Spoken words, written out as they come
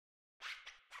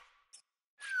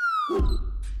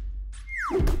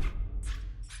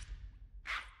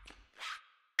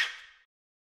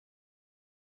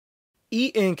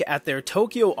EINK at their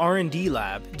Tokyo R&D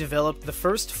lab developed the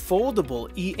first foldable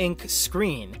EINK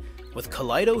screen with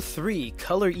Kaleido 3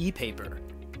 color e-paper.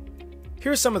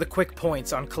 Here are some of the quick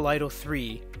points on Kaleido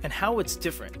 3 and how it's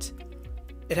different.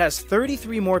 It has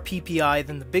 33 more PPI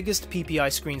than the biggest PPI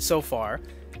screen so far,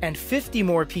 and 50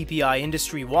 more PPI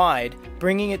industry-wide,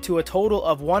 bringing it to a total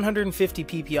of 150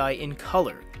 PPI in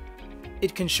color.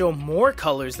 It can show more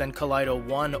colors than Kaleido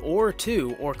 1 or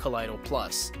 2 or Kaleido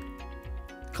Plus.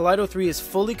 Kaleido 3 is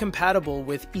fully compatible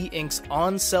with EINK's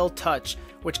On-Cell Touch,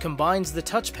 which combines the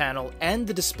touch panel and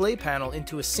the display panel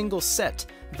into a single set,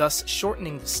 thus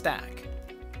shortening the stack.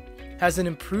 Has an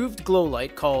improved glow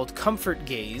light called Comfort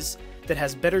Gaze that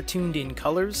has better tuned in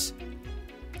colors.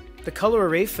 The color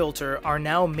array filter are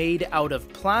now made out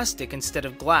of plastic instead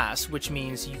of glass, which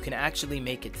means you can actually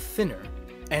make it thinner.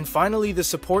 And finally, the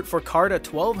support for Carta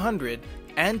 1200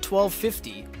 and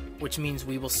 1250, which means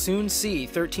we will soon see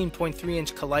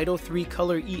 13.3-inch Kaleido 3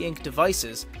 color EINK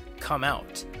devices come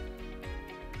out.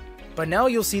 But now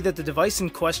you'll see that the device in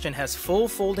question has full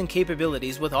folding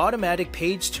capabilities with automatic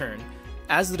page turn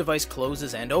as the device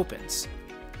closes and opens.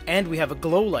 And we have a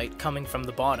glow light coming from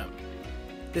the bottom.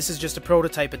 This is just a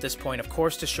prototype at this point, of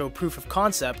course, to show proof of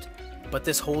concept, but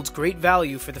this holds great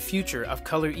value for the future of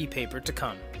color e-paper to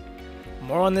come.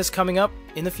 More on this coming up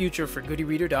in the future for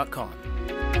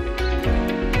GoodyReader.com.